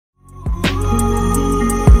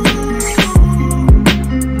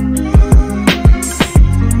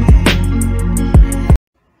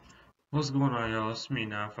What's going on, y'all? It's me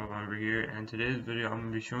now from over here, and today's video I'm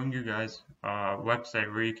gonna be showing you guys a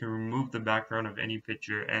website where you can remove the background of any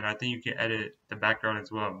picture, and I think you can edit the background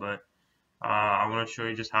as well. But I want to show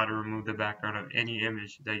you just how to remove the background of any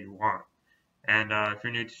image that you want. And if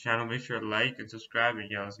you're new to the channel, make sure to like and subscribe,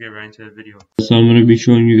 and yeah, let's get right into the video. So I'm gonna be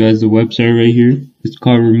showing you guys the website right here. It's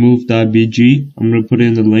called remove.bg. I'm gonna put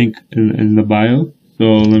in the link in the bio. So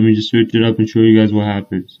let me just search it up and show you guys what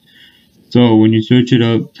happens. So when you search it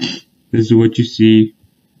up, this is what you see.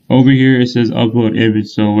 Over here it says upload image.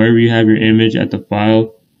 So wherever you have your image at the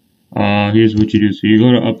file, here's what you do. So you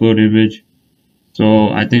go to upload image. So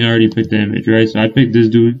I think I already picked the image, right? So I picked this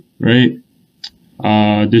dude, right?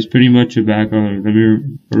 There's pretty much a background. Let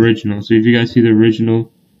me original. So if you guys see the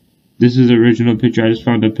original, this is the original picture. I just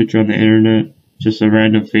found a picture on the internet, just a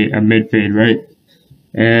random fade, a mid fade, right?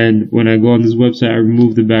 And when I go on this website, I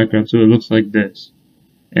remove the background, so it looks like this.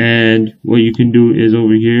 And what you can do is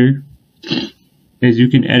over here is you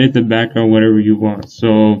can edit the background whatever you want.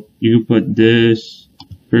 So you can put this,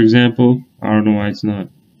 for example. I don't know why it's not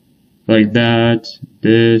like that,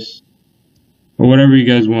 this, or whatever you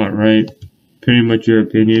guys want, right? Pretty much your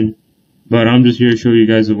opinion. But I'm just here to show you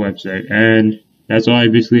guys the website, and that's all I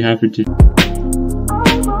basically have for today.